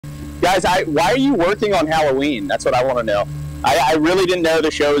Guys, why are you working on Halloween? That's what I want to know. I really didn't know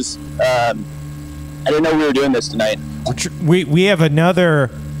the shows. I didn't know we were doing this tonight. We have another.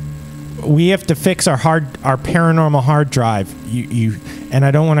 We have to fix our paranormal hard drive. And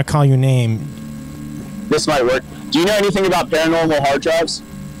I don't want to call you name. This might work. Do you know anything about paranormal hard drives?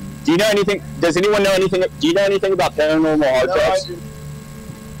 Do you know anything? Does anyone know anything? Do you know anything about paranormal hard drives?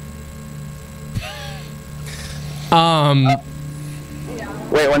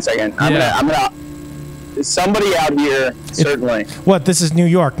 Wait 1 second. I'm gonna. Somebody out here, certainly. What? This is New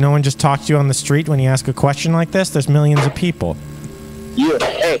York. No one just talks to you on the street when you ask a question like this. There's millions of people.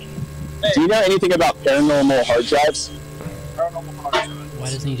 Hey. Do you know anything about paranormal hard drives? Why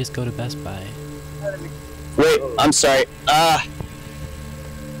doesn't he just go to Best Buy? Wait, I'm sorry.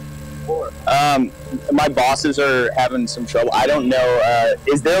 My bosses are having some trouble. I don't know.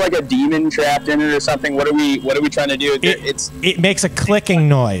 Is there like a demon trapped in it or something? What are we trying to do? It makes a clicking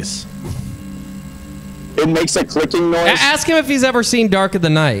noise. It makes a clicking noise? Ask him if he's ever seen Dark of the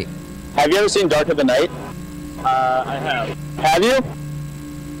Night. Have you ever seen Dark of the Night? I have. Have you?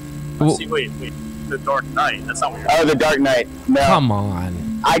 Wait. The Dark Knight. That's not what you're Oh, The Dark Knight. No. Come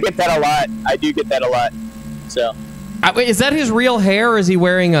on. I get that a lot. I do get that a lot. So. Wait, is that his real hair, or is he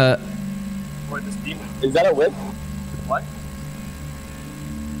wearing a... Is that a wig? What?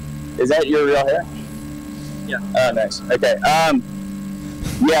 Is that your real hair? Yeah. Oh, nice. Okay.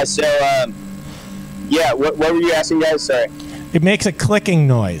 Yeah, so, yeah, what were you asking, guys? Sorry. It makes a clicking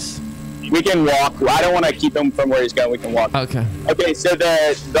noise. We can walk. I don't want to keep him from where he's going. We can walk. Okay. Okay, so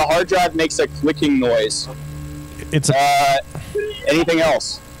the hard drive makes a clicking noise. It's a... anything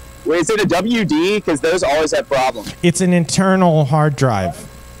else? Wait, is it a WD? Because those always have problems. It's an internal hard drive.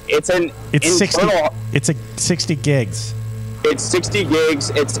 It's an internal... It's a 60 gigs. It's 60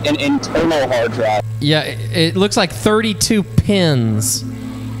 gigs. It's an internal hard drive. Yeah, it looks like 32 pins.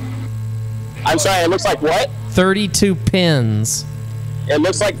 I'm sorry, it looks like what? 32 pins. It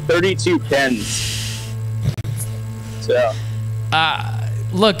looks like 32 pins. So.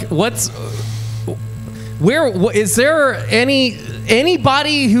 Look, is there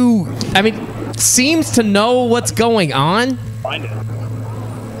anybody who, seems to know what's going on? Find it.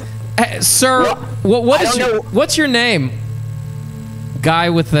 Sir, what's your name?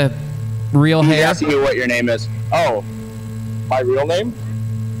 Guy with the real hair? He's asking you what your name is. Oh, my real name?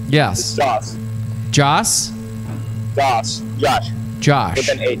 Yes. It's Josh. Josh? Josh. Josh. With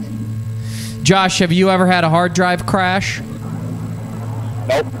an H. Josh, have you ever had a hard drive crash?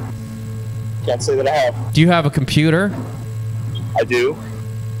 Nope. Can't say that I have. Do you have a computer? I do.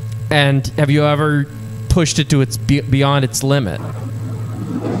 And have you ever pushed it to its beyond its limit?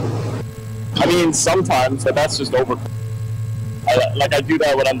 I mean, sometimes, but that's just over. I do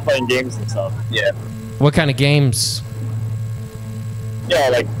that when I'm playing games and stuff. Yeah. What kind of games? Yeah,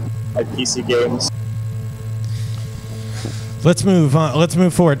 like PC games. Let's move on. Let's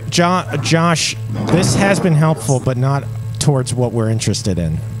move forward. Josh, this has been helpful, but not towards what we're interested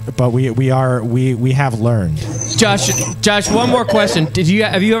in. But we have learned. Josh, one more question.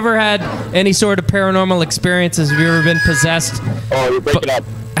 Have you ever had any sort of paranormal experiences? Have you ever been possessed? Oh, you're breaking up.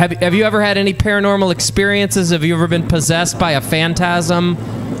 Have you ever had any paranormal experiences? Have you ever been possessed by a phantasm?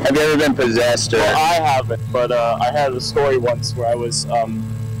 Have you ever been possessed? Well, I haven't, but I had a story once where I was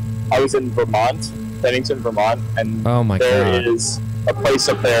in Vermont, Bennington, Vermont, and there is a place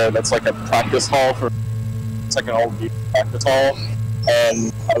up there that's like a practice hall it's like an old practice hall,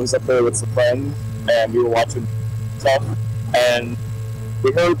 and I was up there with some friends, and we were watching stuff, and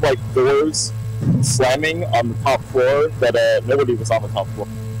we heard like doors slamming on the top floor that nobody was on the top floor.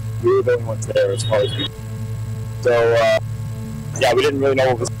 We were the only ones there as far as we. So yeah, we didn't really know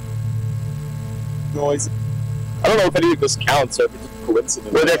what was noise. I don't know if any of this counts or if it's just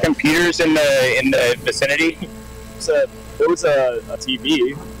coincidence. Were there computers in the vicinity? There was a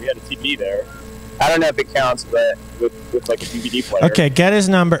TV. We had a TV there. I don't know if it counts, but with like a DVD player. Okay, get his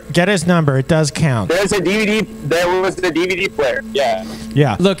number. Get his number. It does count. There was a DVD player. Yeah.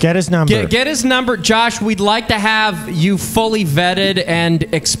 Yeah. Look, get his number. Get his number, Josh. We'd like to have you fully vetted and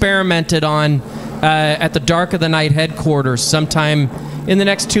experimented on at the Dark of the Night headquarters sometime in the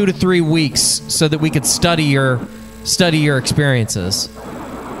next 2 to 3 weeks, so that we could study your experiences.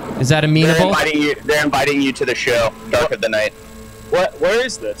 Is that amenable? They're inviting you to the show, Dark of the Night. Where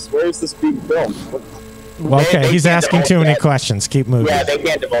is this? Where is this being filmed? Well, okay, he's asking too many questions. Keep moving. Yeah, they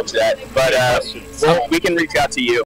can't divulge that, but we can reach out to you.